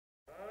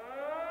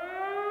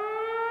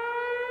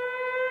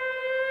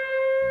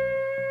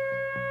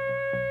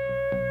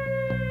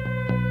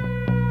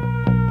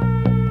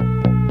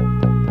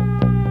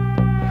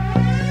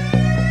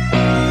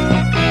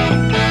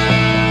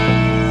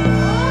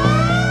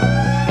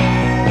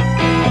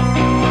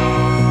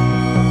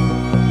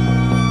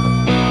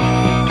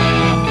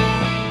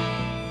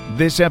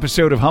This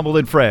episode of Humble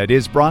and Fred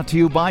is brought to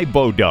you by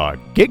Bodog,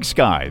 Gig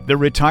Sky, the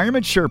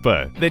Retirement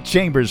Sherpa, the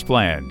Chambers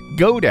Plan,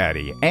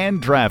 GoDaddy,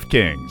 and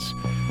DraftKings.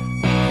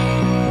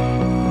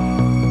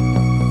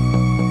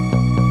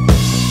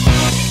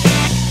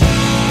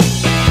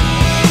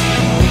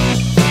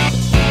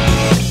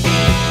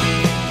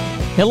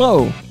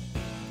 Hello,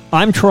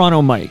 I'm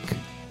Toronto Mike,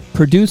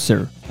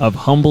 producer of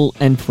Humble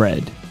and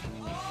Fred.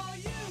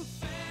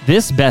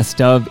 This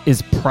best of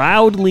is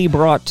proudly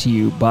brought to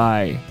you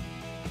by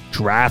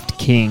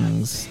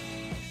DraftKings.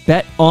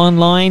 Bet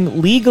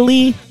online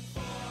legally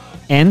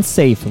and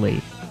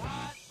safely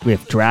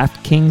with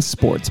DraftKings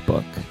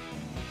Sportsbook.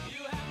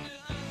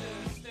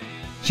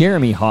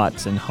 Jeremy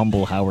Hotz and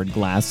Humble Howard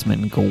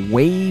Glassman go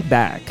way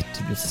back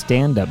to the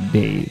stand-up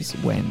days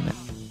when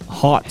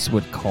Hotz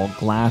would call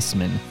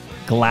Glassman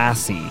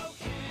Glassy.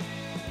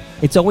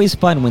 It's always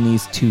fun when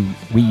these two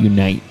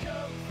reunite,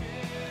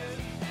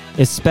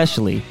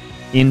 especially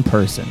in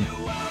person.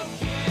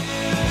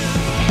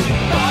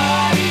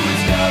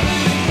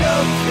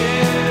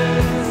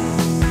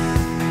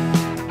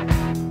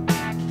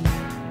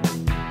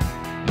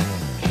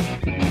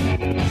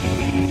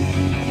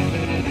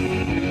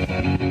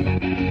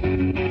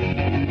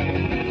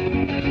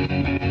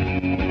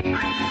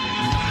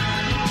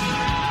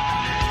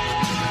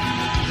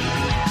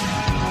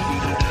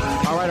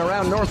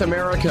 North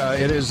America,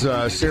 it is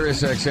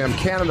SiriusXM.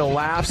 Canada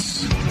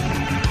Laughs.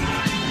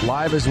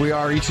 Live as we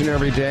are each and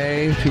every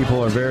day.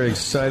 People are very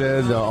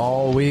excited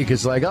all week.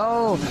 It's like,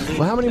 oh,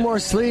 well, how many more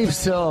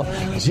sleeps till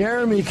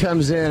Jeremy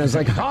comes in? It's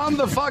like, calm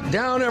the fuck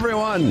down,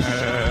 everyone.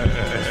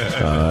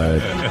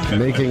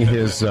 Making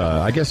his,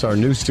 I guess our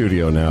new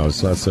studio now.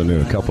 It's not so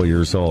new, a couple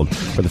years old.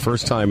 For the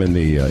first time in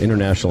the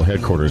international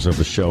headquarters of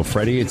the show.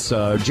 Freddie, it's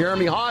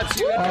Jeremy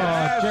Hotz.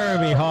 Oh,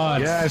 Jeremy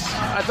Hotz. Yes.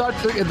 I thought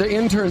the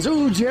interns,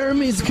 ooh,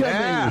 Jeremy's coming.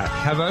 Yeah.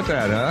 How about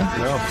that,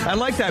 huh? No. I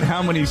like that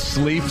how many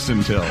sleeps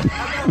until.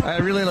 I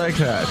really like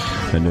that.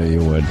 I knew you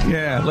would.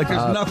 Yeah, like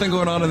there's nothing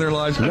going on in their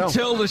lives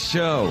until the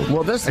show.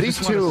 Well, these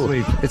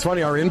two, it's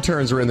funny, our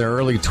interns are in their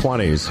early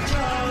 20s.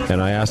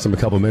 And I asked them a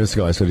couple minutes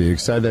ago, I said, are you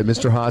excited that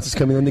Mr. Hotz is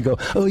coming in? They go,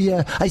 oh,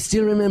 yeah, I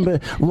still remember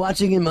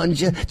watching him on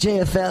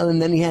JFL,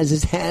 and then he has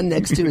his hand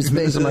next to his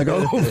face. I'm like,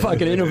 oh,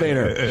 fucking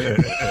innovator.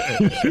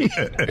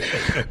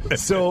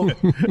 So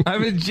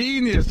I'm a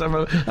genius. I'm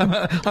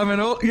an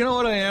old, you know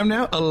what I am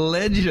now? A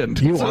legend.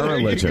 You are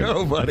a legend. There you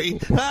go, buddy.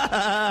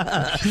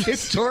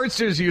 It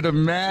tortures you to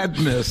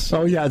madness.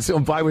 Oh, yeah.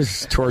 So I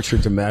was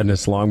tortured to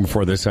madness long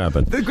before this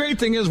happened. The great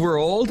thing is we're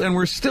old, and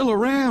we're still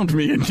around,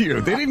 me and you.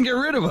 They didn't get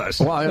rid of us.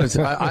 Well,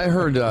 I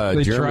heard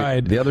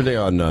Jeremy the other day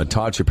on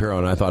Todd Shapiro,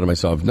 and I thought to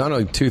myself, not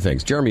only two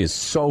things. Jeremy is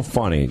so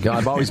funny. God,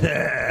 I've always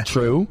been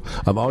true.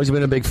 I've always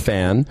been a big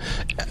fan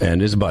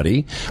and his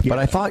buddy. Yeah. But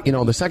I thought,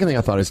 the second thing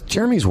I thought is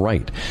Jeremy's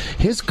right.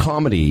 His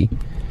comedy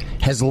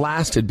has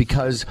lasted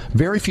because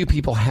very few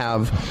people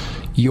have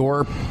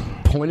your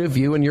point of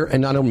view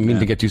and I don't mean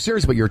to get too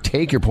serious, but your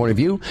take, your point of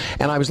view.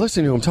 And I was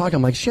listening to him talk.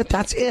 I'm like, shit,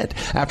 that's it.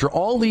 After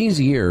all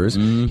these years,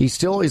 he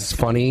still is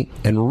funny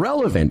and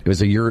relevant. It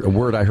was a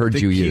word I heard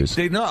you use.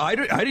 I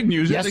didn't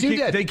use it. Yes, you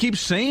did. They keep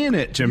saying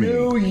it to me.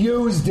 You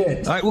used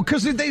it.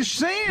 Because they're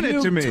saying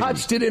it to me. You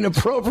touched it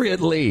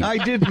inappropriately. I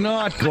did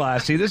not,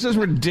 Glassy. This is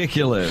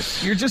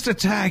ridiculous. You're just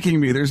attacking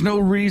me. There's no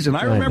reason.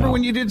 I remember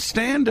when you did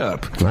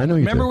stand-up. I know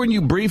you Remember did. when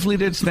you briefly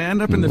did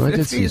stand-up in the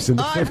 50s?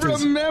 I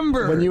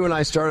remember. When you and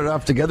I started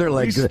off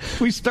together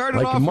we started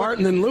like off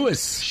Martin and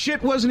Lewis.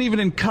 Shit wasn't even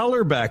in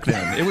color back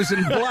then. It was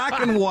in black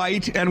and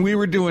white, and we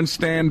were doing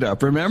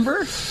stand-up. Remember?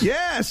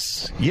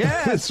 Yes.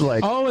 It's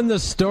like, and the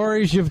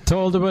stories you've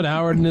told about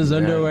Howard in his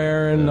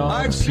underwear and all.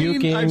 I've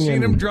seen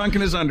him drunk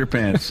in his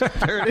underpants.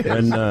 There it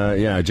is.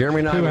 And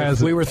Jeremy and I,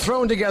 we were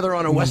thrown together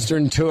on a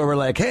Western tour. We're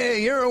like,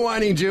 hey, you're a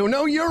whiny Jew.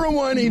 No, you're a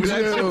whiny Jew.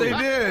 That's what they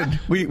did.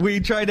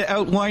 We tried to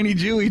out whiny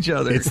Jew each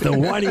other. It's the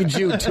Whiny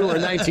Jew Tour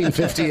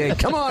 1958.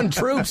 Come on,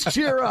 troops,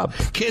 cheer up.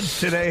 Kids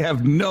today have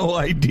no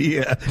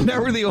idea.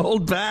 Now we're the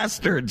old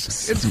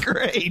bastards. It's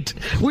great.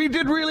 We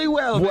did really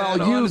well. Well,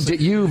 man,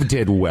 you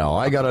did well.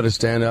 I got out of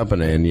stand-up,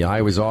 and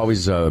I was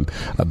always a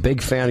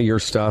big fan of your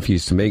stuff. You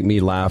used to make me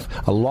laugh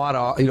a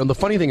lot. The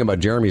funny thing about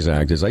Jeremy's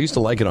act is I used to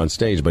like it on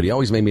stage, but he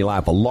always made me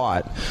laugh a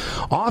lot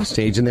off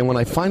stage. And then when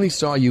I finally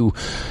saw you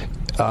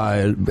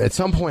at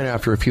some point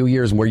after a few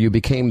years where you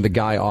became the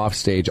guy off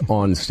stage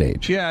on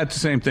stage. Yeah, it's the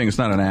same thing. It's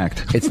not an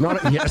act. It's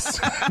not.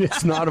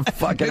 It's not a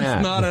fucking act.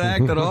 It's not an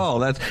act at all.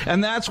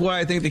 That's why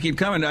I think they keep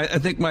coming. I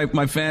think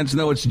my fans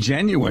know it's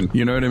genuine.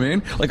 You know what I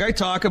mean? Like, I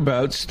talk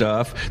about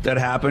stuff that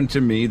happened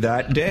to me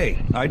that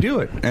day. I do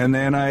it, and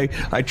then I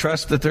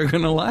trust that they're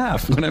going to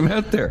laugh when I'm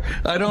out there.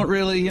 I don't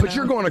really. But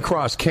you're going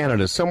across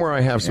Canada. Somewhere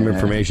I have some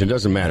information. It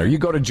doesn't matter. You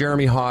go to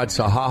Jeremy Hotz.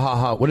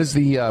 What is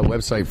the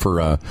website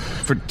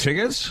for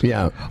tickets?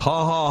 Yeah.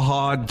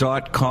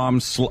 hahaha.com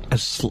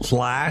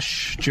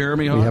 /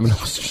 Jeremy Hotz. You have a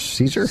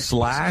Caesar? /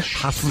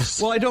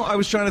 Well, I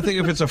was trying to think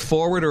if it's a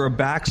forward or a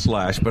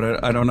backslash,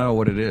 but I don't know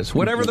what it is.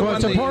 Whatever the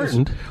one they use,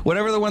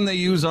 whatever the one they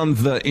use on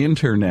the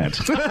internet.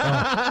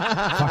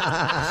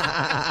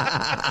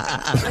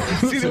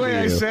 See the way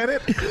I said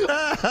it?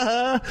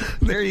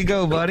 There you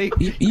go, buddy.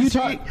 You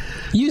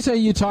say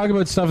you talk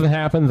about stuff that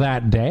happened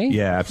that day?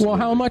 Yeah, absolutely.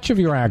 Well, how much of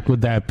your act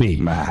would that be?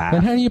 Half.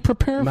 And how do you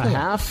prepare for it?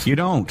 Half? You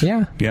don't.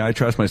 Yeah. Yeah, I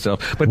trust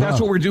myself. But that's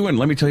what we're doing.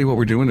 Let me tell you what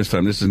we're doing this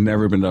time. This has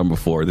never been done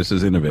before. This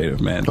is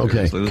innovative, man.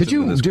 Okay. Seriously, Could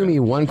you do me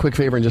one quick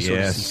favor and just sort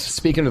of Yes.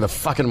 speak into the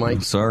fucking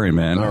mic? Sorry,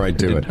 man. All right,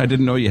 do it. I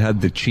didn't know you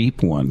had the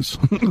cheap ones.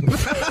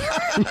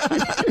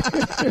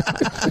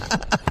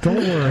 Don't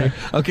worry.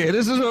 Okay,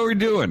 this is what we're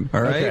doing.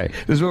 All right, Okay.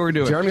 This is what we're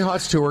doing. Jeremy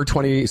Hotz Tour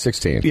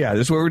 2016. Yeah,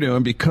 this is what we're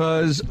doing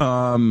because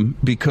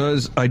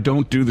I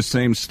don't do the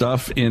same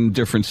stuff in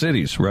different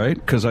cities, right?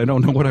 Because I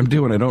don't know what I'm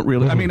doing. I don't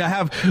really. I mean, I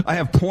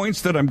have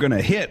points that I'm going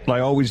to hit. I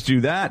always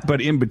do that, but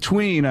in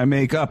between, I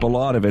make up a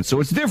lot of it, so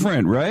it's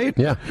different, right?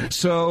 Yeah.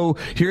 So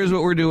here's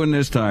what we're doing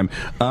this time.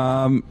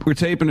 We're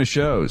taping the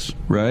shows,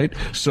 right?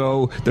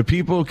 So the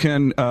people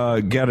can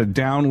get a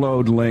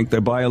download link. They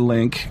buy a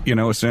link,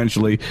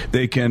 essentially.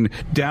 They can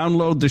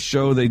download the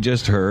show they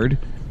just heard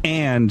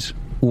and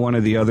one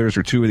of the others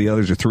or two of the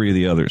others or three of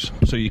the others.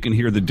 So you can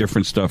hear the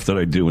different stuff that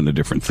I do in the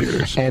different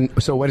theaters. And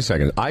so, wait a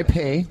second. I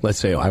pay, let's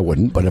say I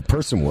wouldn't, but a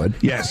person would.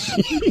 Yes.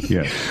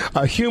 Yes.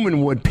 A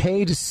human would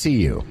pay to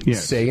see you,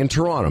 Yes. say in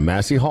Toronto,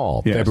 Massey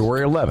Hall, Yes.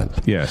 February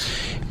 11th. Yes.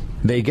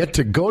 They get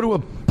to go to a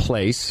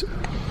place,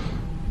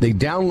 they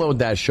download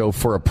that show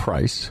for a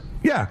price.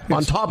 Yeah.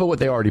 On top of what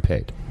they already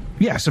paid.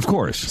 Yes, of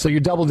course. So you're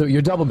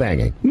double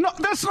banging. No,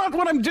 that's not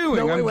what I'm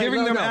doing. No, I'm wait, giving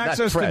no, them no, that's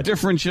access to Fred.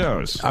 different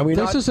shows. Are we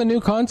This not? is a new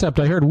concept.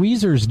 I heard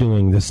Weezer's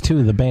doing this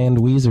too. The band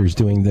Weezer's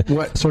doing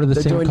sort of the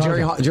They're same doing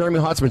concept. Jeremy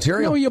Hott's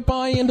material? No, you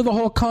buy into the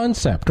whole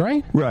concept,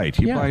 right? Right.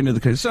 You buy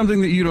into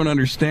something that you don't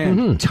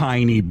understand,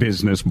 tiny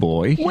business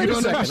boy. Wait you a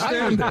don't second.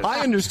 understand this. I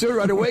understood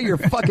right away. You're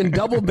fucking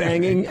double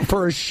banging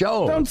for a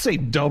show. Don't say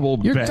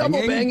double You're banging.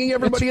 double banging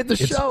everybody at the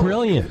It's show.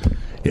 brilliant.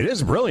 It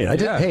is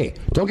brilliant. Yeah. Hey,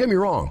 don't get me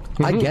wrong.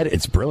 I get it.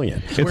 It's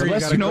brilliant.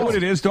 You know what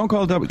it is? Don't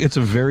call it double. It's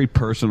a very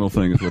personal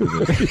thing. Is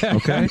what it is.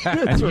 Okay.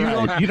 And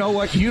you know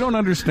what? You don't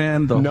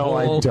understand the No,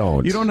 whole. I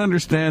don't. You don't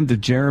understand the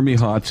Jeremy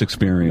Hotz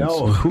experience.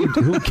 No,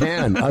 who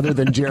can other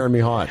than Jeremy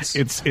Hotz?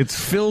 It's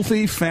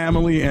filthy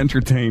family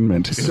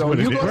entertainment. is So what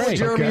you it go is, to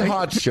Jeremy okay?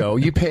 Hotz show,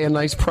 you pay a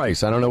nice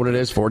price. I don't know what it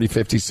is, 40,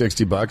 50,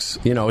 60 bucks.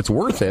 It's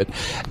worth it.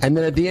 And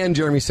then at the end,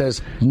 Jeremy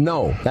says,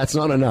 no, that's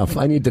not enough.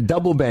 I need to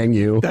double bang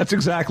you. That's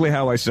exactly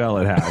how I sell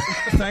it, Hal.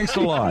 Thanks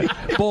a lot.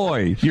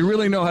 Boy, you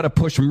really know how to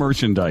push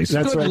merchandise.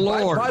 That's Good right.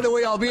 Lord. By the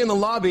way, I'll be in the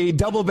lobby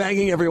double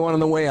banging everyone on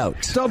the way out.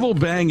 Double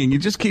banging. You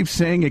just keep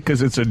saying it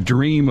because it's a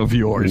dream of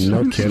yours.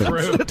 No kidding.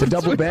 True. To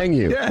double bang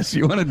you. Yes,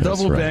 you want to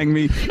double right. bang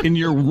me in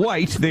your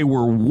they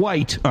were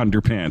white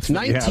underpants.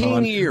 that you had 19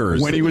 on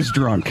years. When he was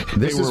drunk.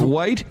 This they is- were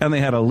white and they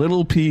had a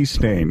little pea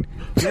stain.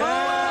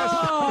 Yes!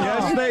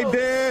 Yes, they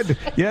did.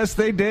 Yes,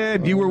 they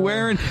did. You were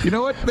wearing, you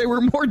know what? They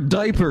were more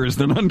diapers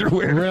than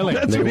underwear. Really?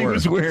 That's They what he were.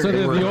 was wearing. So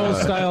the old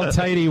style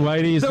tighty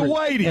whiteys. The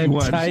whitey and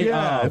ones, tight,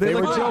 yeah. They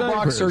were looked Joe like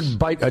Boxer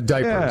diapers.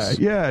 diapers.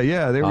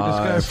 Yeah. They were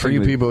disgusting. For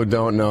you people who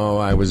don't know,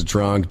 I was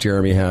drunk.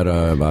 Jeremy had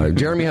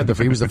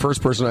he was the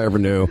first person I ever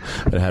knew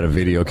that had a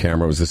video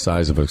camera. It was the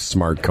size of a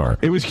smart car.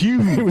 It was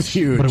huge. It was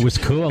huge. But it was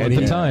cool at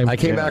the time. I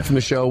came back from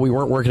the show. We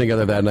weren't working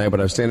together that night, but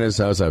I was standing in his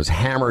house. I was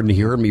hammered, and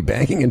he heard me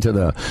banging into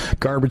the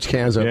garbage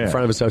cans out in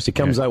front of his house. He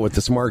comes out with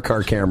the smart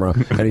car camera,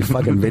 and he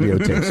fucking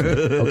videotapes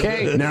me.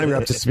 Okay, now you're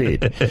up to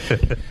speed.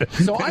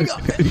 So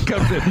He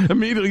comes in,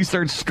 immediately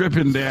starts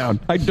stripping down.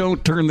 I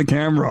don't turn the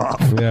camera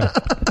off. Yeah.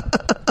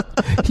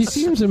 He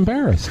seems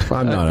embarrassed.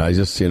 I'm not. I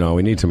just,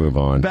 we need to move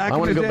on. Back I in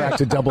want to the go day. back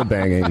to double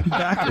banging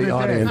the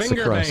audience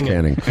Finger across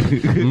banging.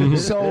 canning.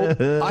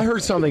 So I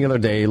heard something the other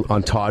day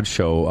on Todd's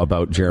show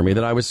about Jeremy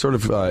that I was sort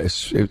of,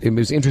 it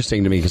was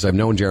interesting to me because I've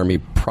known Jeremy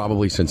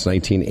probably since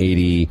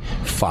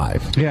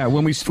 1985. Yeah,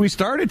 when we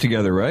started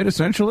together, right?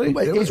 Essentially,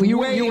 it was You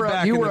way were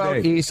back in the out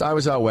day. east, I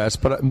was out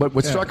west, but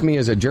what struck me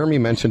is that Jeremy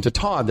mentioned to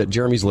Todd that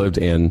Jeremy's lived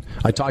in.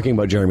 I'm talking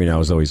about Jeremy now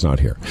as though he's not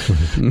here.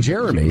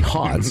 Jeremy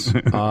Hotz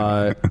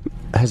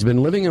has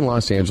been living in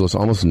Los Angeles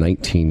almost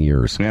 19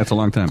 years. Yeah, it's a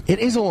long time. It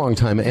is a long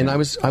time, and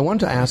I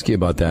wanted to ask you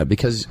about that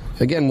because,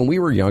 again, when we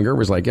were younger, it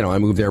was like, I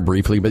moved there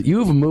briefly, but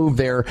you've moved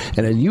there,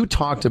 and then you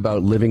talked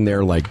about living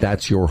there like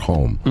that's your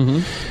home.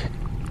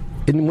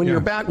 And when you're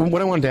back,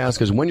 what I wanted to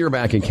ask is when you're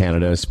back in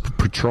Canada,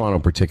 Toronto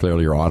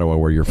particularly, or Ottawa,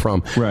 where you're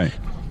from, Right.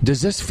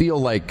 does this feel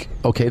like,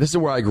 okay, this is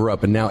where I grew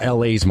up, and now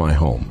LA's my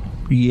home?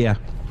 Yeah.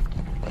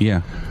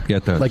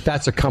 Get that. Like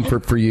that's a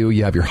comfort for you.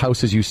 You have your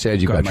house, as you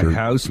said. You got got my your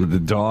house with the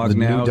dog the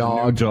new now. dog.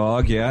 The new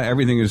dog. Yeah,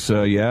 everything is.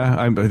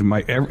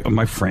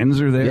 My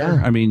friends are there.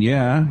 Yeah. I mean,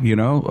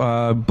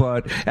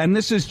 but and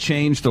this has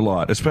changed a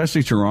lot,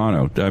 especially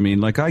Toronto. I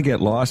mean, like I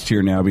get lost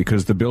here now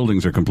because the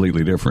buildings are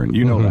completely different.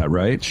 You know that,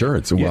 right? Sure,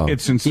 it's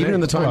it's insane. Even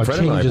in the time Well, it Fred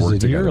and I changes worked it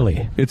together.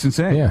 yearly. It's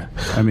insane. Yeah.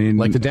 I mean,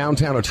 Like the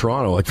downtown of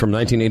Toronto, like from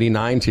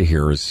 1989 to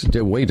here, is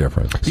way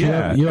different.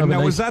 yeah. you have a Now,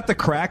 nice- was that the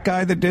crack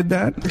guy that did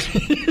that?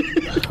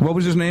 What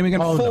was his name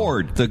again? Oh, no.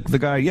 Ford. The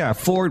guy. Yeah,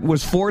 Ford.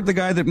 Was Ford the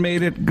guy that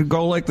made it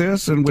go like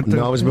this? And with the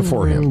No, it was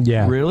before him.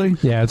 Yeah. Really?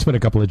 Yeah, it's been a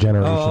couple of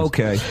generations. Oh,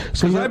 okay.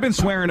 So Because I've been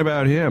swearing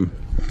about him.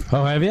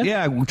 Oh, have you?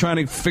 Yeah, we're trying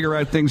to figure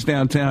out things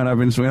downtown. I've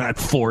been swinging that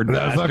Ford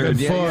bastard.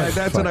 Yeah,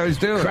 that's what I was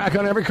doing. Crack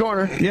on every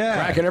corner. Yeah.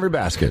 Crack in every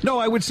basket. No,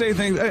 I would say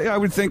I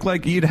would think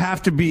like you'd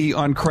have to be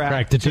on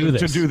crack to do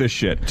this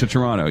shit to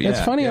Toronto.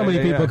 It's funny how many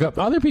people come.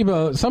 Other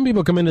people, some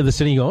people come into the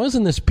city and go,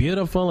 "Isn't this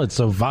beautiful? It's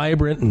so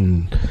vibrant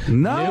and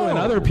new." And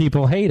other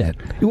people hate it.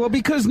 Well,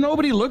 because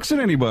nobody looks at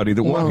anybody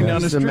that walking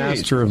down the street. The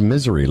master of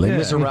misery. Les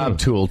Miserables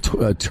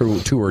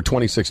tour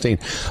 2016.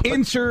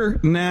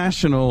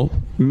 International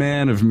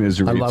man of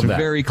misery. I love it's that.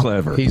 Very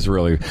clever. He's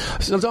really.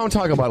 So don't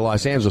talk about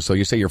Los Angeles, though.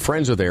 You say your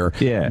friends are there.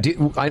 Yeah.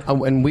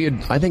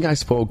 I think I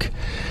spoke.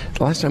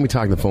 The last time we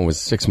talked on the phone was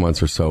 6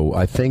 months or so.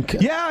 I think.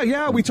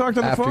 Yeah, we talked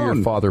on the phone. After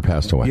your father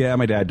passed away. Yeah,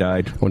 my dad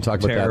died. I want to talk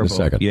about that in a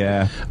second.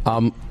 Yeah.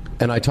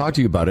 And I talked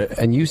to you about it,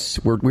 and we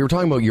were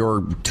talking about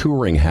your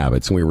touring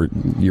habits, and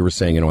you were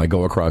saying, I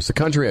go across the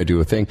country, I do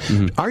a thing.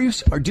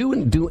 Mm-hmm. Do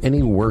you do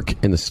any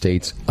work in the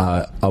States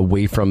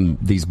away from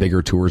these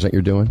bigger tours that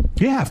you're doing?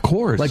 Yeah, of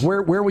course. Like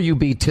where will you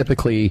be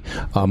typically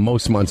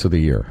most months of the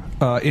year?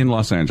 In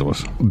Los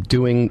Angeles,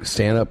 doing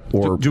stand up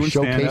or doing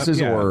showcases,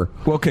 stand-up, yeah. or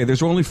well, okay.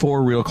 There's only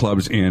 4 real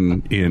clubs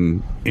in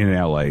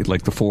LA,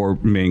 like the 4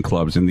 main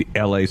clubs in the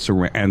LA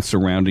and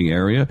surrounding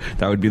area.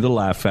 That would be the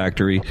Laugh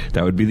Factory.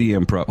 That would be the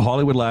Improv,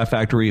 Hollywood Laugh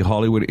Factory,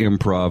 Hollywood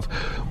Improv,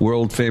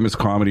 World Famous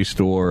Comedy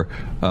Store,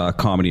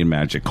 Comedy and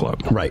Magic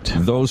Club. Right.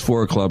 Those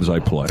 4 clubs I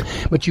play.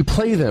 But you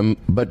play them,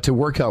 but to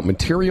work out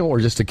material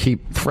or just to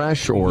keep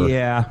fresh, or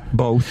yeah,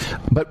 both.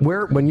 But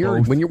when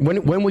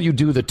will you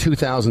do the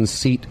 2,000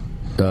 seat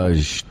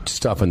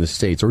stuff in the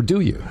States, or do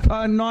you?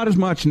 Not as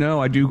much. No,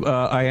 I do.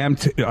 I am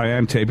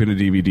taping a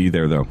DVD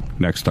there though.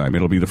 Next time,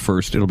 it'll be the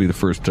first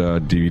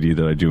DVD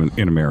that I do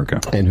in America.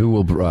 And who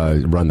will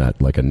run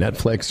that? Like a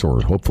Netflix,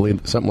 or hopefully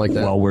something like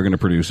that. Well, we're going to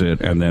produce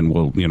it, and then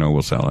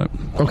we'll sell it.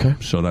 Okay.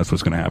 So that's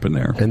what's going to happen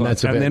there. And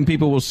then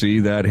people will see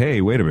that. Hey,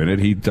 wait a minute.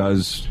 He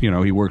does.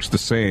 He works the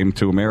same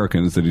to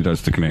Americans that he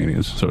does to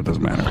Canadians. So it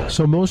doesn't matter.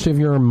 So most of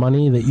your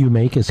money that you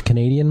make is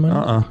Canadian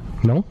money?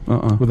 No?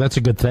 Well, that's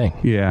a good thing.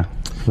 Yeah.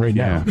 Right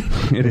now.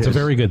 It's a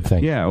very good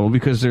thing. Yeah, well,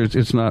 because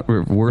it's not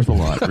worth a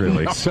lot,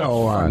 really.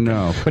 So,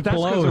 no. But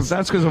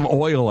that's because of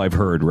oil, I've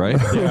heard, right?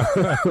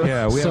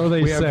 Yeah. We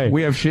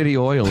have shitty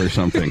oil or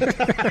something.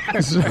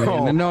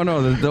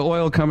 No, the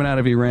oil coming out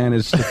of Iran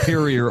is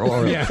superior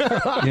oil.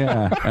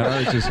 Yeah.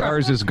 And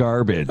ours is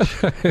garbage.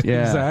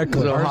 Yeah.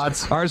 Exactly. So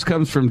ours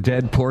comes from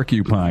dead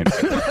porcupine.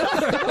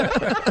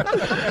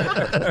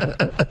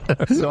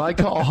 So I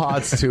call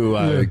Hots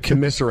to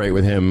commiserate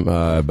with him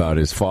about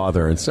his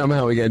father, and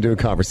somehow we get into a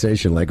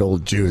conversation like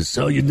old Jews.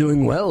 So you're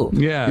doing well.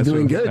 Yeah, you're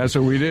doing good. That's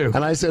what we do.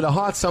 And I said,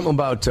 Hots, something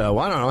about I don't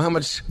know how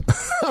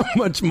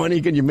much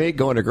money can you make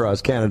going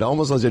across Canada?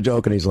 Almost as a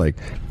joke, and he's like,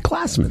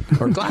 Glassman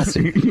or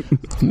Glassy,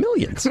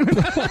 millions.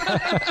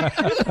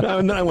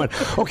 And then I went,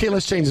 okay,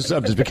 let's change the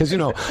subject because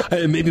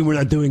maybe we're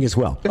not doing as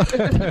well. Do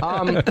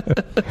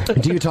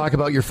you talk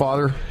about your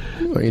father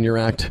in your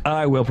act?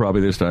 I will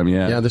probably this time.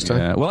 Yeah. Yeah, this time.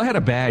 Yeah. Well, I had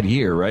a bad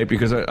year, right?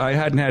 Because I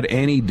hadn't had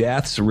any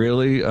deaths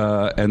really,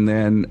 and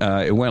then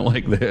it went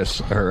like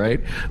this. All right,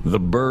 the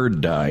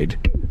bird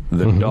died,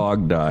 the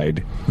dog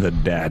died, the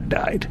dad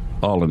died,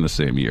 all in the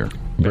same year.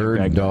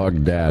 Bird,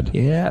 dog, dad.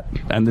 Yeah,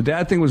 and the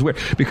dad thing was weird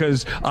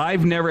because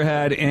I've never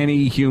had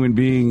any human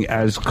being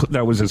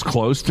that was as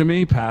close to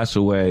me pass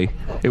away.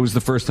 It was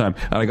the first time,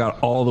 and I got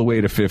all the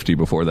way to 50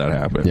 before that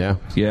happened.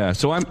 Yeah.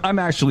 So I'm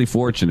actually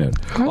fortunate.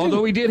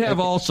 Although he did have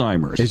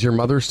Alzheimer's. Is your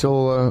mother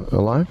still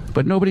alive?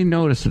 But nobody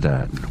noticed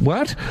that.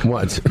 What?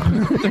 That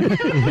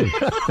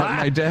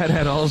my dad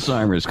had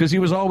Alzheimer's because he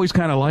was always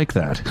kind of like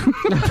that.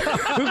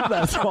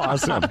 That's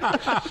awesome.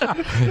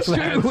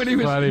 When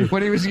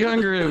he was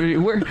younger,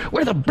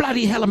 where the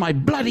bloody hell are my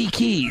bloody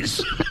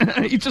keys?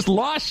 He just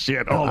lost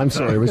shit. I'm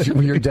sorry.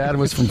 Your dad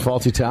was from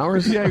Fawlty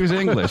Towers? Yeah, he was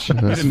English. You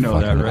didn't know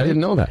that, right? I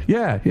didn't know that.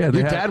 Yeah. Your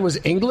dad was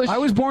English? I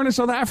was born in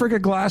South Africa,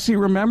 Glassy,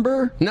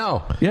 remember?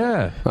 No.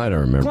 Yeah. I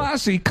don't remember.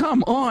 Glassy,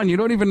 come on. You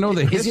don't even know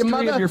the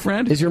history of your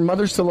friend? Is your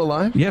mother still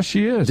alive? Yes,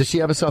 she is. Does she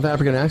have a South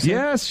African accent?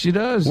 Yes, she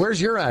does.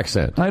 Where's your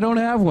accent? I don't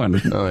have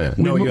one. Oh, yeah.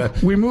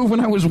 We moved when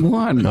I was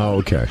 1. Oh,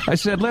 okay. I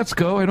said, let's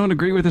go. I don't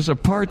agree with this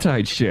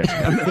apartheid shit.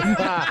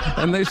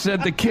 And they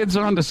said, the kid's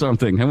onto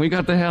something. And we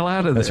got the hell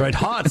out of there. That's right.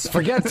 Hots.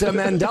 Forget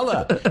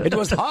Mandela. It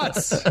was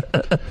Hots.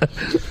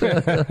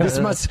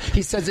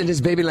 He says in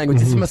his baby language,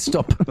 this must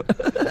stop.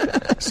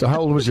 So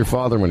how old was your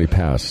father when he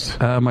passed?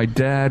 My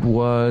dad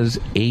was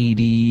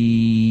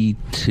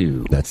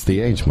 82. That's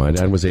the age. My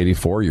dad was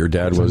 84. Your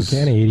dad was...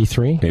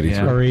 83? 83.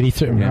 Yeah. Or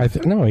 83. Yeah.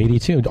 No,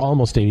 82.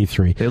 Almost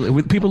 83.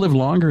 People live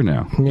longer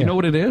now. Yeah. You know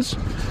what it is?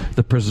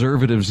 The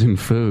preservatives in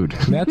food.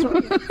 That's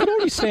what... It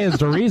only stands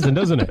to reason,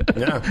 doesn't it?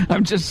 Yeah.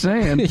 I'm just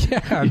saying.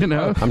 Yeah. I'm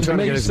trying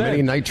to get as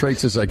many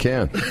nitrates as I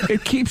can.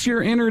 It keeps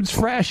your innards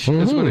fresh.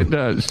 That's what it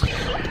does.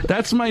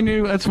 That's my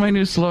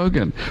new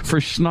slogan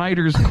for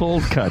Schneider's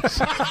cold cuts.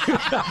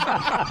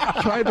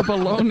 Try the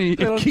bologna.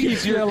 It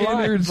keeps your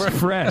innards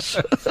fresh.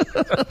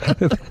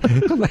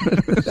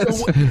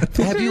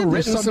 Have you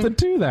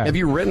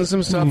written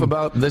some stuff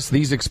about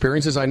these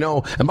experiences? I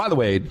know. And by the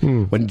way,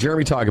 when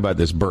Jeremy talked about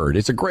this bird,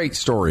 it's a great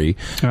story. story.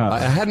 I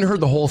hadn't heard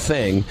the whole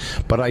thing,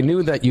 but I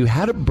knew that you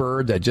had a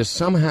bird that just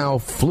somehow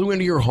flew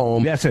into your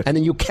home. That's it. And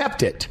then you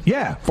kept it.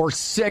 Yeah. For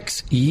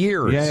 6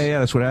 years. Yeah,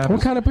 that's what happened.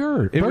 What kind of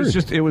bird? It was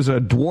a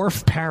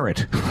dwarf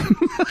parrot.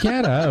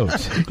 Get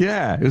out.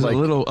 Yeah, it was Like a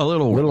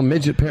little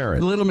midget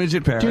parrot. Little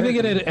midget parrot. Do you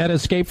think it had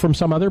escaped from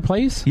some other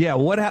place? Yeah,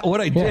 what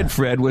I did,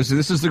 Fred, was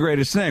this is the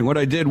greatest thing. What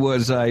I did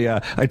was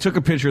I took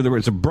a picture.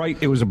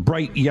 It was a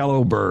bright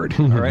yellow bird.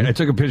 All right, I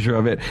took a picture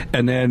of it,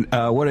 and then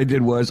what I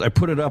did was I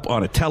put it up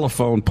on a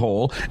telephone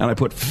pole, and I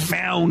put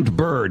found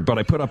bird, but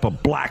I put up a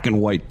black and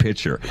white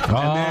picture. And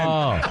then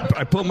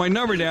I put my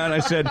number down. I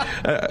said,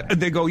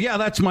 they go, yeah,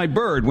 that's my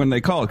bird when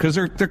they call it, because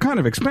they're kind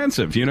of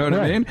expensive. You know what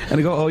I mean? And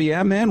they go, oh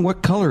yeah, man,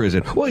 what color is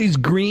it? Well, he's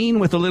green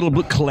with a little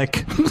blue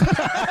click.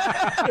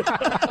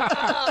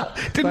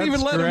 Didn't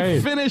even let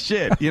him finish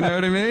it. You know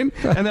what I mean?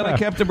 And then I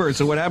kept the bird.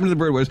 So what happened to the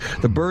bird was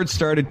the bird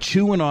started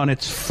chewing on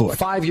its foot.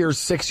 5 years,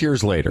 6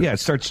 years later. Yeah, it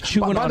starts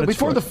chewing on its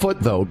before foot. the foot,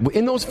 though,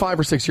 in those 5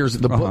 or 6 years,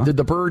 did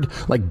the bird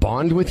like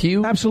bond with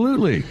you?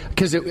 Absolutely.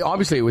 Because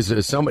obviously it was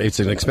it's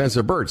an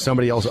expensive bird.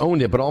 Somebody else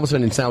owned it, but all of a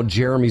sudden it's now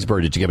Jeremy's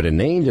bird. Did you give it a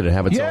name? Did it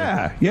have its own?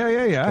 Yeah.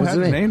 It had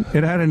a name.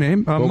 It had a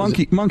name.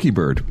 Monkey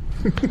bird.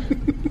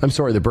 I'm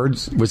sorry, the bird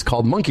was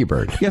called Monkey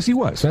Bird. Yes, he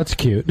was. That's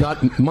cute.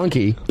 Not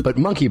monkey, but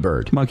Monkey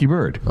Bird. Monkey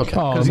bird. Okay.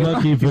 Oh,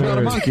 Monkey he's not a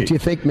Bird. monkey. Do you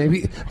think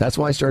maybe that's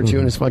why I started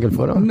chewing his fucking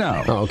foot on?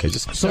 No. Oh, okay.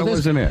 Just So that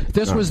wasn't it.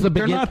 This was the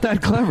They're beginning. not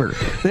that clever.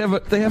 They have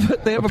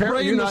a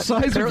brain the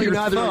size of your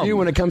neither thumb. are you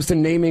when it comes to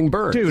naming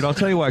birds. Dude, I'll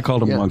tell you why I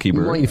called him Monkey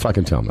Bird. Why don't you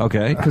fucking tell me?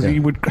 Okay, because he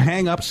would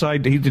hang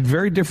upside. He did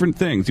very different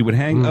things. He would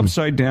hang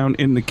upside down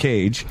in the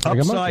cage, Like a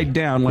monkey. upside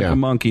down like a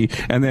monkey,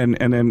 and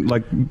then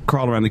like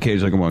crawl around the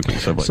cage like a monkey,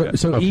 stuff like that.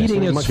 So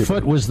eating its Monkey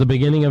foot Bird. was the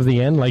beginning of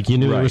the end? Like you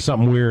knew there was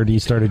something weird, he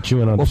started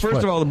chewing on Well, his first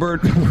foot. of all,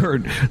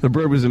 the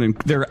bird was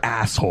they're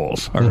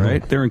assholes. All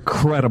right, they're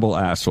incredible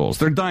assholes.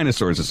 They're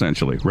dinosaurs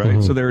essentially,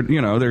 right? So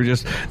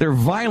they're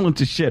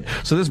violent as shit.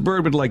 So this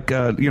bird would like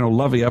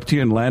lovey up to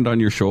you and land on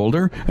your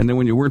shoulder, and then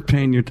when you weren't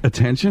paying your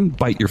attention,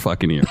 bite your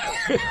fucking ear,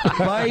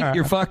 bite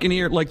your fucking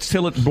ear like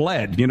till it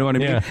bled. You know what I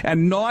mean? Yeah.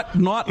 And not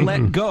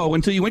let go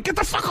until you went, get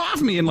the fuck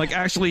off me, and like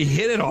actually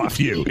hit it off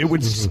you. It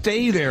would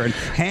stay there and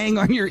hang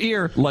on your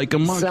ear like a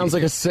monkey. Sounds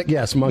like a sick,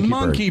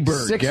 monkey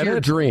bird. 6-year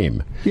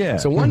dream. Yeah.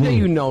 So one day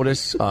you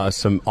notice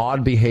some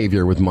odd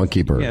behavior with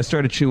Monkey Bird. Yeah, I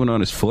started chewing on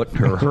his foot,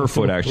 her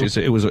foot actually.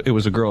 So it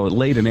was a girl that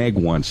laid an egg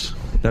once.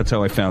 That's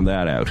how I found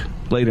that out.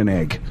 Laid an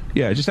egg.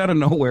 Yeah, just out of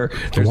nowhere.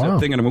 There's that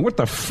thing, and I went, what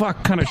the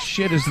fuck kind of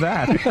shit is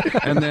that?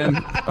 And then,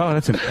 oh,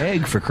 that's an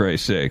egg for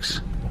Christ's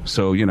sakes.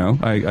 So,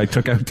 I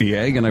took out the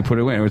egg and I put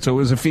it away. So it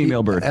was a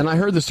female bird. And I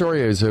heard the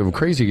story is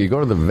crazy. You go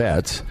to the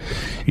vet.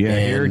 Yeah,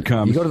 here it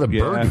comes. You go to the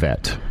bird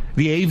vet.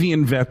 The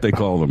avian vet, they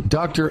call them.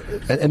 Doctor,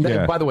 and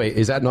by the way,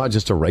 is that not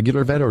just a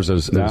regular vet or is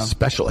it a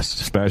specialist?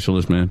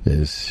 Specialist, man.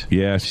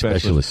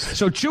 Specialist.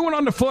 So chewing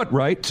on the foot,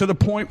 right, to the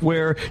point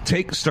where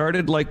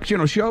started like,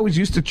 she always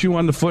used to chew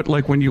on the foot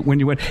like when you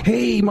went,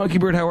 hey, Monkey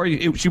Bird, how are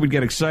you? She would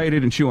get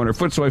excited and chew on her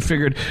foot. So I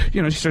figured,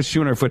 she starts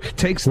chewing on her foot,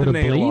 takes the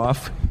nail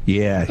off.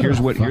 Yeah, here's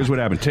what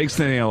happened. Takes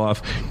the nail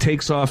off,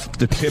 takes off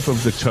the tip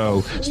of the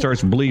toe,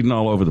 starts bleeding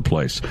all over the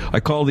place. I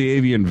call the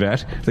avian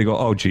vet. They go,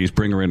 oh, geez,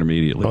 bring her in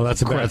immediately. Oh,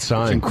 that's a bad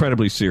sign. It's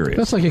incredibly serious.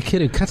 That's like a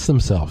kid who cuts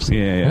themselves.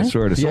 Yeah, right?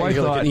 sort of. So I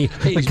thought,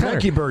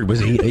 Monkey Bird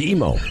was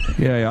emo.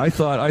 I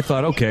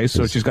thought, okay,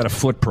 so she's got a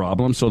foot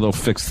problem, so they'll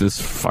fix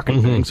this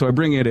fucking thing. So I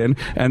bring it in,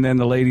 and then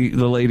the lady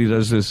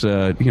does this.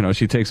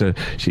 She takes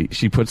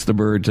she puts the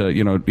bird,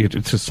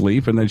 to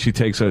sleep, and then she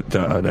takes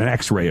an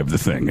X-ray of the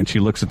thing, and she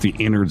looks at the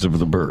innards of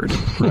the bird,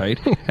 right,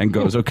 and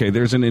goes, okay,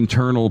 there's an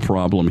internal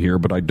problem here,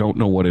 but I don't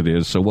know what it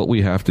is. So what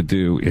we have to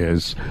do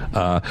is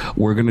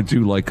we're going to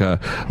do we're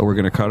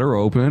going to cut her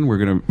open, we're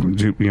going to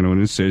do an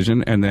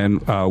incision, and then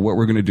what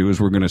we're going to do is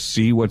we're going to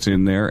see what's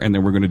in there, and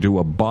then we're going to do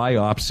a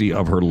biopsy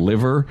of her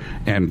liver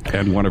and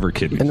one of her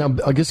kidneys. And now,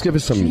 I'll just give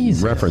us some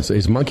reference.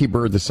 Is Monkey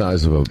Bird the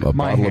size of a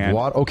bottle of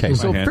water? Okay,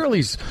 so fairly,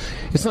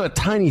 it's not a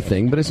tiny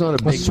thing, but it's not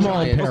a big,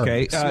 small giant.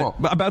 Okay, small.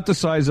 about the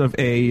size of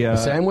a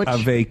sandwich?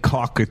 of a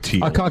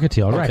cockatiel. A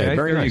cockatiel, right? Okay,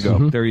 very there nice. you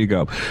go. There you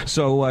go.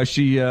 So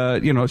she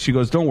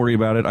goes, don't worry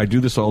about it. I do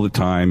this all the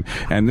time,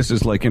 and this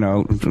is like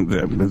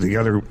the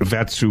other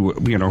vets who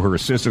her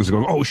assistants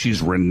go, oh,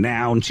 she's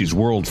renowned, she's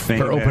world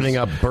famous For opening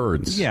up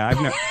birds. Yeah,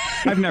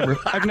 I've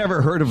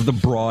never heard of the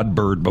broad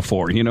bird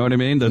before. You know what I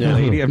mean? The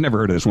lady, I've never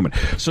heard of this woman.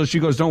 So she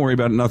goes, don't worry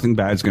about it. Nothing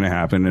bad's going to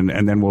happen,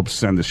 and then we'll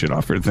send the shit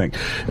off for the thing.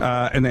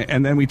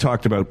 And then we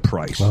talked about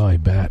price. Oh, I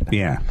bet.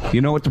 Yeah,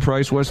 you know what the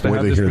price was to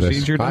have this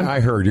procedure done? I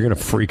heard you're going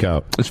to freak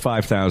out. It's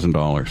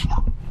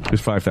 $5,000.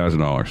 It's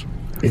 $5,000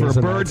 for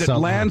a bird that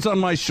lands on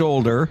my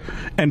shoulder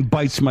and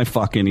bites my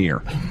fucking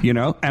ear.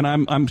 And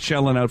I'm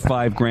shelling out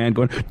 $5,000,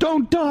 going,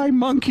 don't die,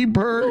 Monkey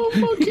Bird. Oh,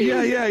 monkey.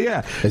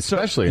 Yeah.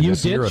 Especially You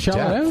this year did of shell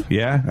death. it out?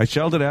 Yeah, I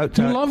shelled it out.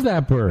 You love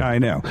that bird. I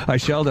know. I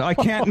shelled it. I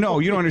can't. No,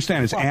 you don't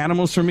understand. It's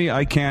animals for me.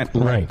 I can't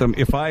let Right. them.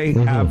 If I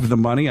have the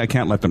money, I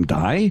can't let them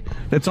die.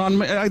 That's on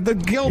me. The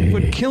guilt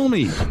would kill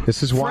me.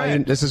 This is why.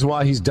 Fred. This is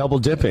why he's double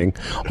dipping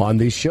on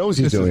these shows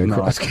he's This is doing not-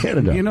 across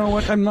Canada. You know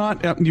what? I'm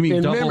not. You mean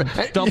And double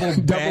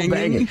remember-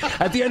 banging?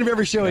 At At the end of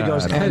every show, he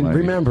goes, God and almighty.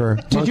 remember.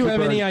 Did you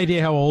have any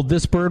idea how old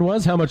this bird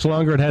was? How much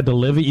longer it had to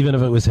live, even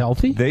if it was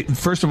healthy?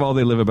 First of all,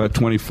 they live about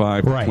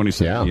 25, Right.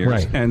 27 Yeah. years.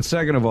 Right. And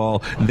second of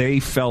all, they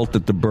felt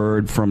that the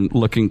bird, from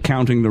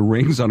counting the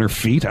rings on her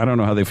feet, I don't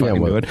know how they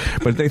fucking do it,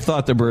 but they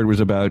thought the bird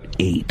was about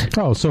 8.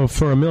 Oh, so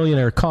for a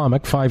millionaire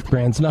comic,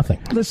 $5,000's nothing.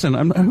 Listen,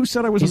 who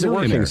said I was He's a a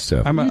working millionaire?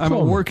 stiff. I'm a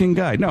told me. working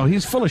guy. No,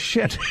 he's full of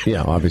shit.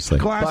 Yeah, obviously.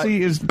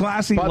 Glassy is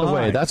glassy. By the way,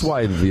 lies. that's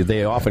why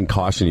they often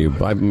caution you.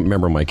 I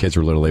remember my kids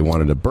were little; they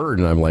wanted a bird,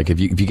 and I'm like, if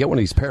you get one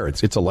of these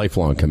parrots, it's a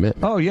lifelong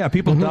commitment. Oh yeah,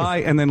 people die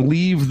and then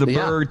leave the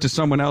Yeah. bird to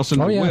someone else in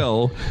the yeah.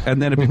 will,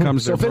 and then it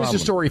becomes So their finish problem. the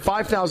story.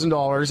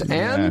 $5,000,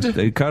 and Yeah,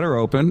 they cut her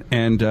open,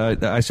 and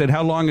I said,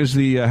 "How long is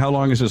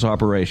this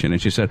operation?"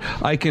 And she said,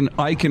 "I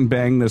can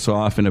bang this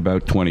off in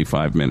about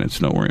 25 minutes.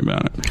 Don't worry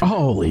about it."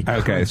 Holy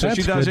Okay, so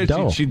she does good it.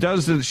 dough. She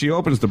does it. She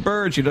opens the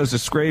bird. She does the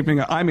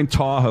scraping. I'm in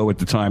Tahoe at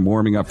the time,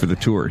 warming up for the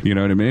tour. You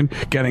know what I mean?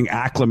 Getting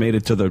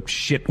acclimated to the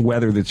shit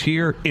weather that's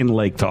here in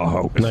Lake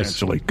Tahoe.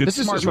 Essentially, good. This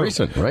is smart just move.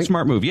 recent, right?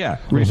 Smart move. Yeah,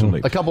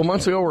 recently. a couple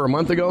months ago or a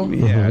month ago.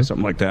 Yeah,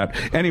 something like that.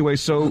 Anyway,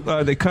 so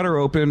they cut her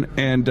open,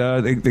 and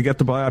they get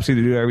the biopsy to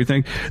do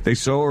everything. They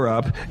sew her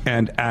up,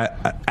 and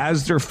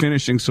as they're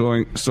finishing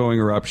sewing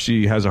her up,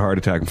 she has a heart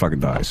attack and fucking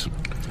dies.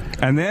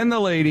 And then the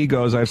lady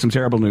goes, "I have some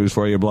terrible news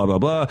for you." Blah blah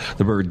blah.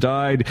 The bird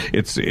died.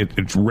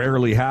 It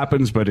rarely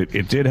happens, but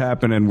it did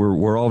happen, and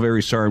we're all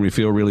very sorry. And we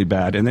feel really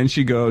bad. And then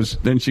she goes,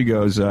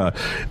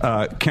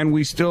 "Can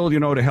we still,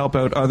 to help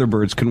out other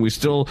birds? Can we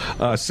still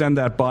send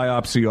that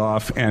biopsy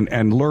off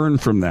and learn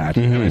from that?"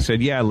 Mm-hmm. And I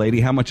said, "Yeah,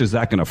 lady. How much is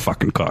that going to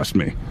fucking cost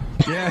me?"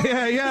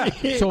 Yeah.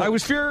 So I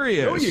was furious.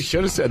 You know what you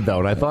should have said, though,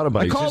 and I thought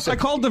about it. I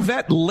called the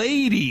vet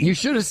lady. You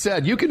should have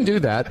said, "You can do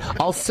that.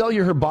 I'll sell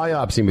you her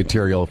biopsy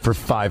material for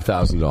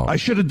 $5,000." I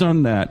should have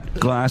done that,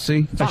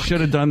 Glassy. I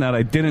should have done that.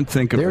 I didn't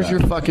think of There's that. your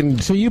fucking.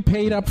 So you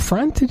paid up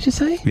front, did you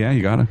say? Yeah,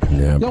 you got it.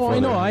 Yeah, No, I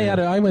know.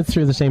 I went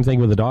through the same thing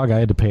with the dog. I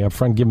had to pay up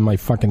front, give them my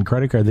fucking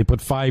credit card. They put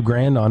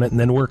 $5,000 on it and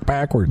then work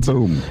backwards.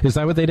 Boom. Is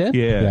that what they did?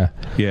 Yeah.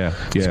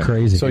 It's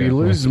crazy. So you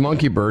lose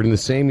Monkey Bird in the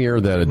same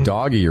year that a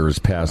dog of yours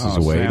passes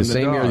Oh, away. Sam The the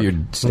same dog. year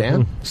you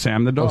Stan.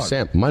 Sam the dog. Oh,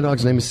 Sam. My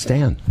dog's name is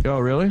Stan. Oh,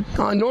 really?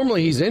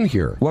 Normally he's in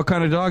here. What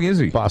kind of dog is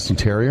he? Boston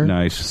Terrier.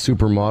 Nice.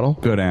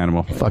 Supermodel. Good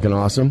animal. Fucking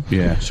awesome.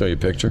 Yeah. Show you a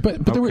picture.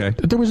 But Okay.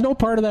 there was no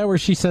part of that where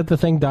she said the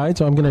thing died,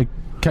 so I'm going to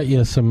cut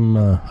you some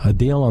a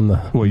deal on the.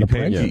 Well, you the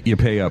pay price. you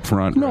pay up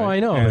front. No, right? I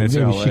know, And but it's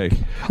maybe L.A.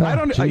 she- I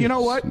don't. Oh, You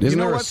know what? Isn't you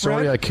know there a what, story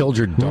Fred? I killed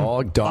your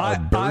dog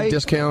bird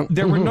discount?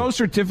 There were no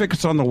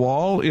certificates on the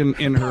wall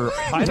in her.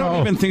 I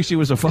don't even think she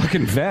was a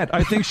fucking vet.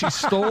 I think she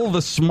stole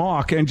the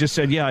smock and just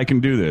said, "Yeah, I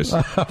can do this."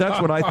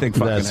 That's what I think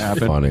fucking That's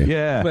happened. funny.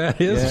 Yeah, That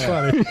is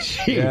funny.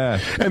 Yeah.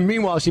 And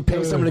meanwhile, she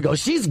pays someone to go,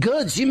 "She's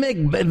good. She make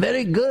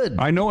very good."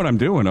 I know what I'm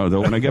doing, though.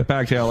 When I get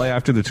back to LA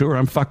after the tour,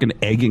 I'm fucking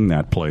egging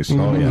that place.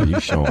 Oh, yeah, you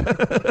show him.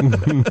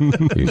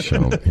 You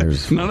show him.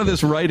 Here's None of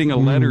this writing a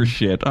letter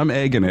shit. I'm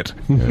egging it.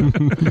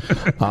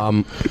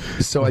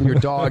 So, and your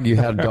dog, you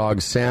had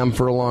dog Sam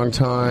for a long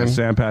time.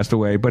 Sam passed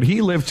away, but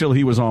he lived till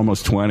he was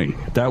almost 20.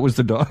 That was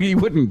the dog. He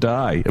wouldn't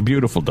die. A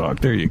beautiful dog.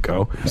 There you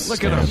go.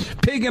 Look at him.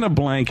 Pig in a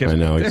blanket. I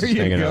know, he's there just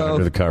you hanging go. out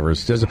under the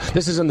covers.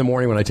 This is in the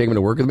morning when I take him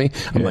to work with me.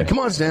 I'm like, "Come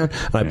on, Stan."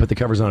 And I put the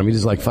covers on him. He's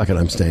just like, "Fuck it,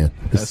 I'm staying.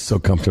 This is so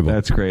comfortable."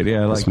 That's great.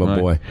 Yeah, I like That's my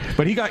boy.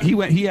 But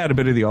he had a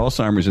bit of the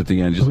Alzheimer's at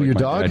the end. Just Who, like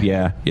your my dog?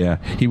 dad. Yeah.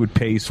 He would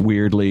pace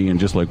weirdly and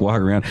just like walk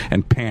around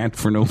and pant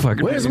for no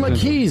fucking Where's reason. my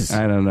keys?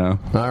 I don't know.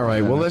 All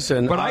right, well,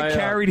 listen. But I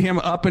carried him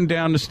up and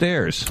down the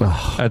stairs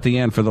at the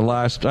end for the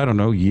last, I don't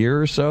know,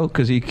 year or so,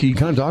 because he What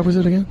kind of dog was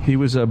it again? he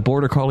was a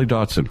Border Collie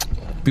Dachshund.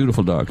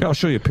 Beautiful dog. I'll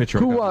show you a picture.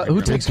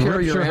 Who takes care of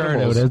Rips your your heart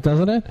animals? out,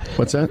 doesn't it?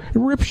 What's that? It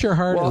rips your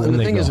heart Well, out. and when the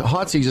they thing is, go.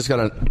 Hotsy just got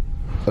a.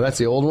 Oh, that's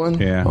the old one?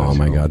 Yeah, Oh, that's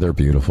my cool. God, they're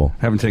beautiful.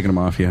 Haven't taken him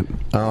off yet.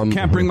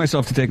 Can't bring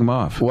myself to take him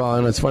off. Well,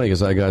 and it's funny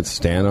because I got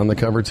Stan on the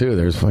cover, too.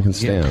 There's fucking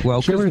Stan. Yeah.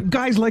 Well, 'cause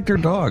guys like their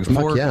dogs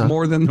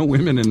more than the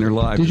women in their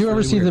lives. Did you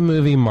ever see the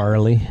movie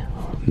Marley?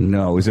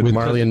 No, is it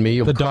Marley and Me?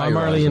 You'll The cry dog your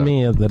Marley eyes and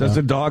out. Me. Does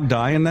the dog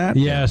die in that?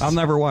 Yes. I'll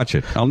never watch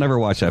it. I'll never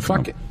watch that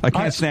Fuck film. it. I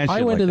can't stand shit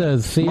I went like to the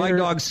that. theater- My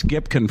dog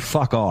Skip can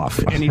fuck off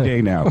any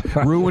day now.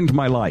 Ruined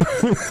my life.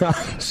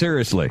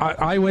 Seriously.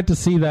 I went to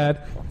see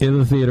that in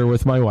the theater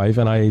with my wife,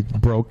 and I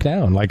broke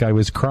down. Like I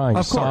was crying,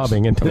 Of course.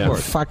 sobbing into Of the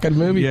course. fucking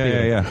movie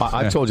theater. Yeah.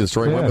 I've told you the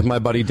story. I went Yeah. with my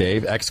buddy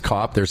Dave,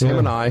 ex-cop. There's him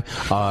and I,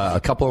 a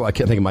couple, I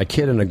can't think of my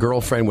kid and a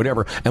girlfriend,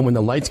 whatever. And when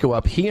the lights go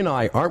up, he and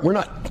I we're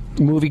not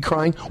movie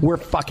crying. We're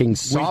fucking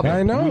sobbing.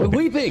 I know. We're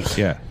weeping.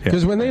 Yeah.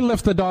 Because when they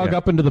lift the dog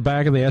up into the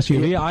back of the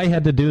SUV, I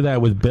had to do that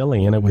with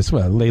Billy, and it was they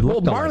Well,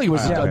 looked Marley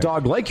was a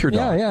dog like your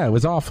dog. Yeah, it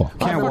was awful. I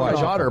Can't remember watch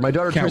my daughter. My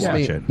daughter Can't turns to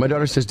me. watch it. My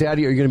daughter says,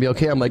 "Daddy, are you going to be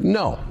okay?" I'm like,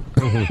 "No."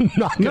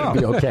 not going to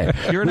be okay.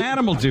 You're an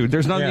animal, dude.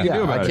 There's nothing you can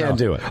do about it. I can't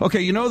do it.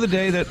 Okay, you know the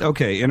day that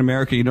in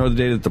America, you know the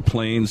day that the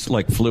planes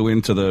like flew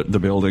into the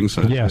buildings.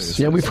 Yes.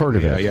 Yeah, we've heard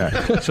of it.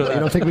 Yeah. So you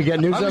don't think we get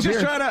news I was up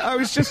just here? I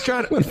was just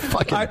trying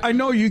to. I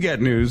know you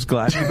get news,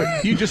 Gladney,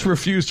 but you just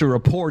refuse to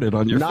report it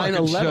on your fucking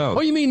 9/11. show.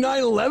 Oh, you mean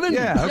 9/11?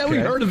 Yeah, Yeah, we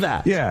heard of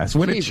that. Yeah, so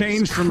when it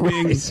changed from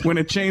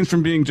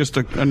being just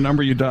a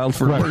number you dialed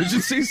for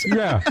emergencies.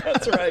 Yeah,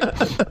 That's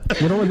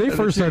right. You know, when they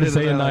first started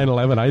saying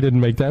 9/11, I didn't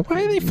make that.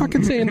 Why are they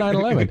fucking saying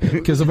 9/11?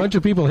 Because a bunch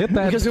of people hit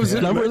that. Because it was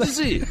an number.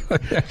 emergency.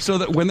 So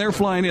that when they're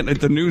flying in,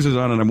 the news is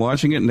on and I'm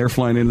watching it, and they're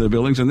flying into the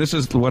buildings, and this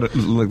is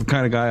the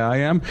kind of guy I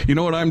am. You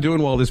know what I'm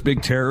doing while this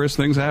big terrorist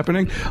thing's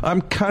happening?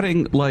 I'm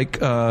cutting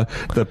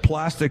the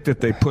plastic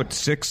that they put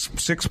six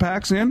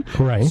packs in,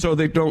 right? So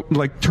they don't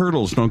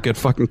turtles don't get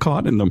fucking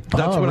caught in them.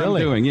 That's what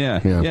really? I'm doing.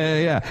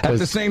 Yeah. At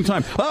the same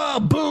time,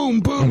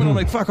 boom, and I'm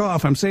like, fuck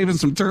off! I'm saving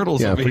some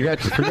turtles. Yeah, over here.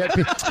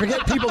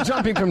 forget people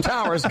jumping from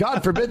towers.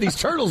 God forbid these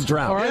turtles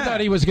drown. Or I thought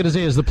he was going to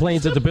say, as the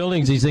planes at the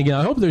buildings, he's thinking,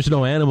 I hope there's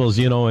no animals,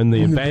 in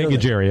the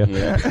baggage area.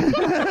 Yeah.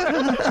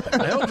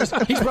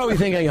 He's probably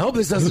thinking, I hope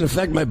this doesn't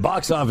affect my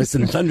box office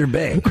in Thunder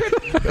Bay.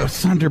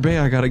 Thunder Bay,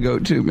 I got to go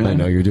too, man. I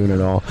know you're doing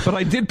it all. But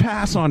I did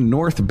pass on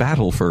North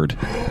Battleford.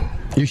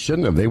 You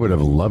shouldn't have. They would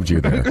have loved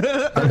you there.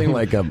 nothing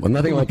like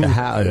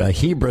a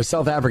Hebrew,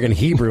 South African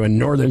Hebrew in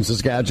northern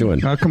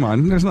Saskatchewan. Oh, come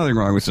on. There's nothing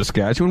wrong with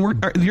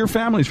Saskatchewan. Your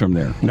family's from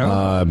there,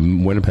 no?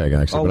 Winnipeg,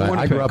 actually. But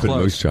I grew up in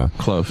Moose Jaw.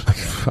 Close.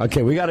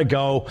 Okay, we got to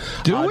go.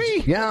 Do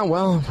we? Yeah,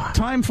 well.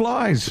 Time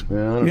flies.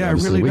 Yeah,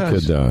 it really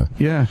does. Could,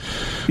 yeah,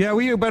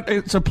 but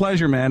it's a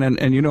pleasure, man, and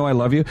I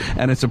love you,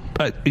 and it's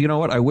you know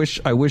what? I wish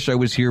I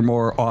was here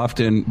more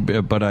often,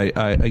 but I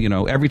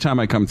every time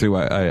I come through,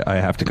 I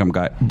have to come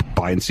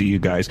by and see you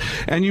guys.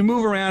 And you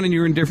move around and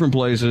you're in different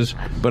places,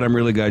 but I'm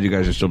really glad you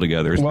guys are still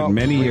together. It's been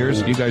many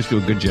years. You guys do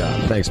a good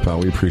job. Thanks, pal.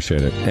 We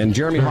appreciate it. And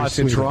Jeremy Haas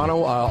in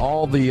Toronto,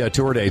 all the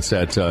tour dates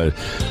at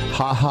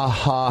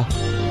hahaha.com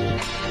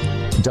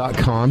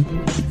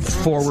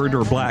forward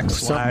or /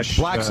 yes.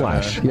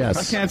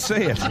 I can't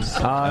say it.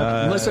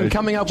 Listen,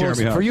 coming up,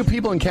 Jeremy for you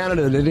people in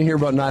Canada that didn't hear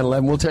about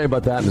 9/11, we'll tell you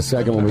about that in a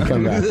second when we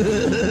come back.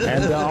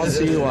 And I'll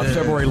see you on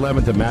February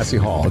 11th at Massey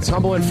Hall. It's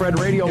Humble and Fred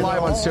Radio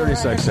live on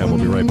Sirius XM. We'll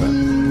be right back.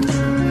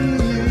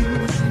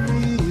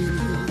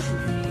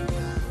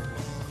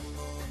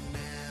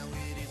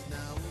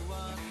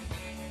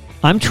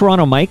 I'm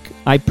Toronto Mike.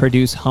 I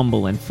produce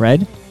Humble and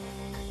Fred.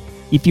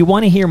 If you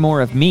want to hear more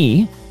of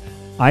me,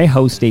 I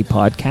host a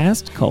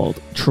podcast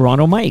called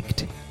Toronto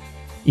Mic'd.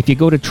 If you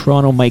go to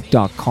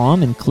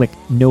torontomike.com and click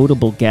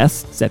Notable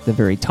Guests at the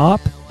very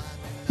top,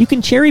 you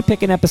can cherry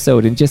pick an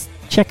episode and just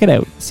check it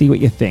out, see what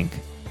you think.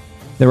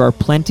 There are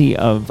plenty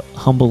of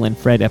Humble and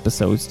Fred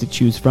episodes to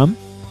choose from.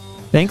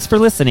 Thanks for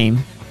listening.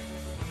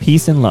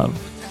 Peace and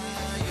love.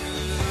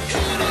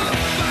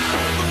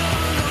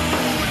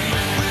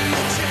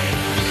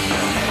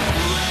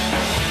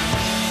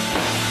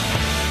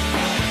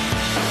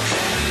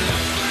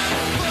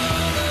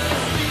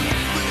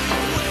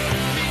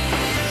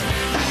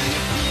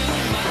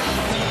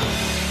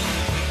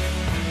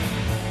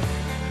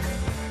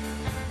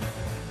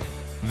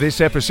 This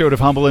episode of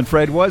Humble and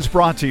Fred was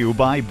brought to you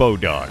by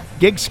Bodog,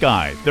 Gig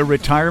Sky, the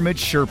Retirement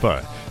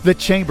Sherpa, the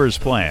Chambers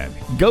Plan,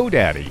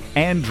 GoDaddy,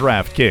 and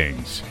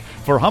DraftKings.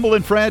 For Humble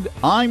and Fred,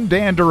 I'm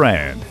Dan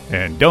Duran.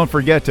 And don't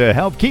forget to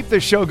help keep the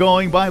show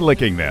going by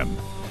liking them.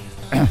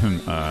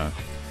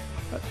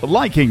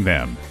 Liking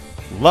them.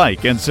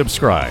 Like and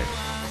subscribe.